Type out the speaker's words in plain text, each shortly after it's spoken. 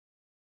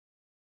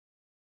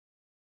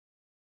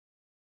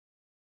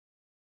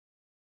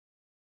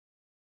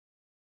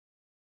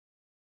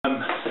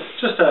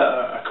Just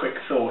a quick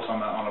thought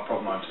on a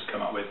problem I've just come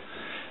up with.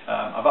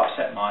 I've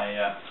upset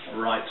my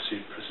right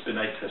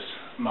supraspinatus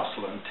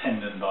muscle and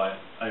tendon by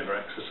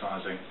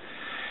over-exercising,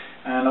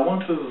 and I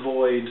want to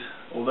avoid,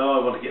 although I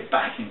want to get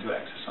back into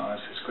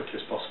exercise as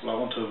quickly as possible, I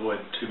want to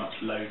avoid too much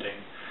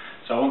loading.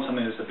 So I want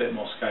something that's a bit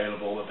more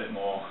scalable, a bit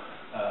more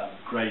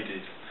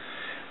graded.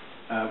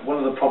 One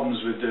of the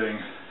problems with doing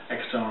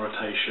external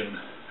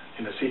rotation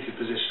in a seated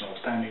position or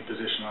standing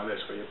position like this,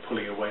 where you're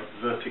pulling a weight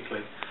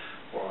vertically,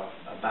 or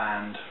a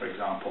band, for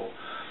example,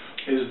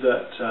 is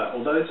that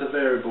although it's a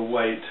variable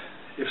weight,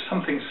 if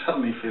something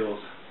suddenly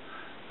feels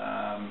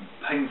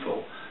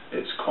painful,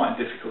 it's quite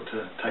difficult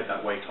to take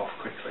that weight off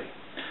quickly.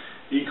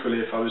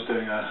 Equally, if I was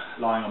doing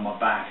lying on my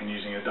back and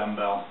using a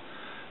dumbbell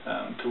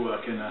to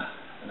work in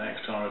an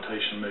external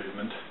rotation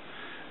movement,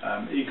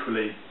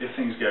 equally, if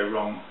things go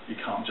wrong, you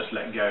can't just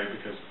let go,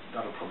 because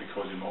that'll probably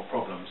cause you more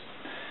problems.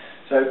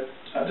 So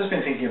I've just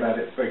been thinking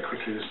about it very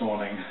quickly this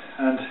morning,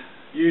 and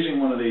using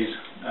one of these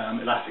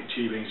elastic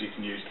tubings, you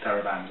can use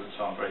TheraBands and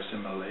so on very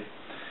similarly.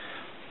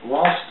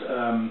 Whilst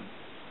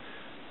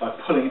by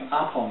pulling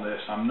up on this,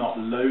 I'm not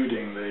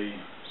loading the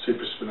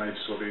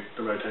supraspinatus or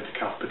the rotator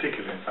cuff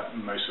particularly. In fact,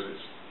 most of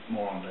it's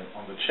more on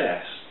the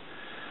chest.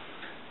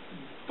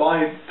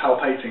 By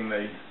palpating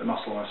the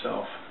muscle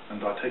myself and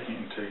by taking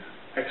it into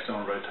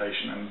external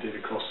rotation and indeed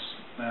across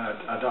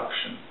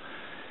adduction,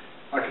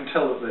 I can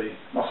tell that the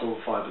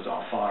muscle fibres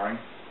are firing,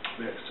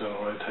 the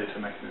external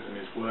rotator mechanism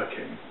is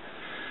working.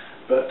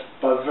 But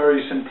by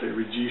very simply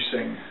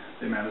reducing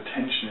the amount of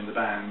tension in the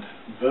band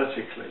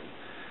vertically,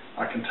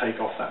 I can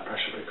take off that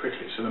pressure very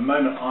quickly. So the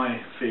moment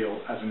I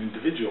feel as an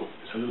individual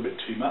it's a little bit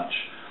too much,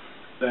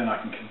 then I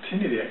can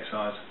continue the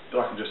exercise,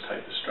 but I can just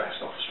take the stress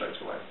off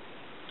straight away.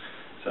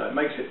 So it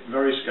makes it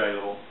very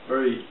scalable,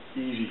 very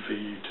easy for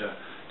you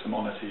to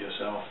monitor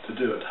yourself, to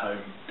do at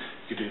home.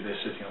 You could do this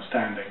sitting or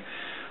standing.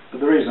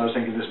 But the reason I was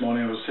thinking this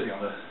morning, I was sitting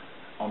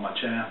on my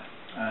chair,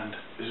 and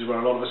this is where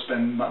a lot of us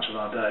spend much of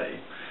our day.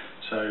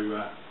 So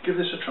give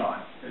this a try.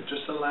 It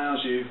just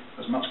allows you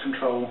as much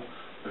control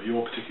of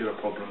your particular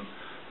problem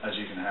as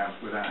you can have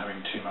without having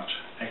too much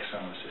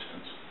external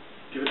assistance.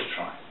 Give it a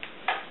try.